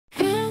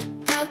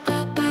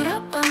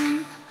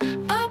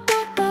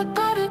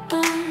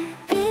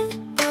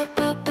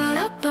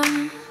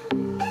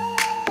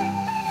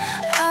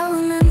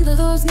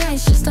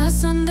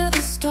under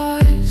the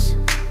stars.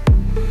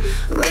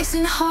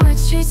 Racing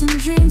hearts, chasing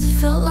dreams, it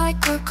felt like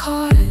our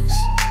cars.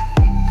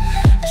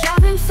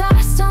 Driving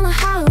fast on the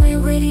highway,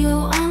 radio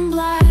on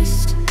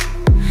blast.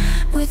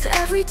 With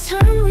every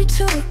turn we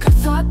took, I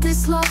thought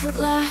this love would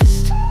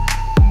last.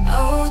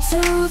 Oh,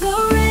 to the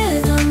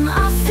rhythm,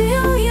 I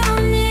feel your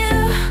need.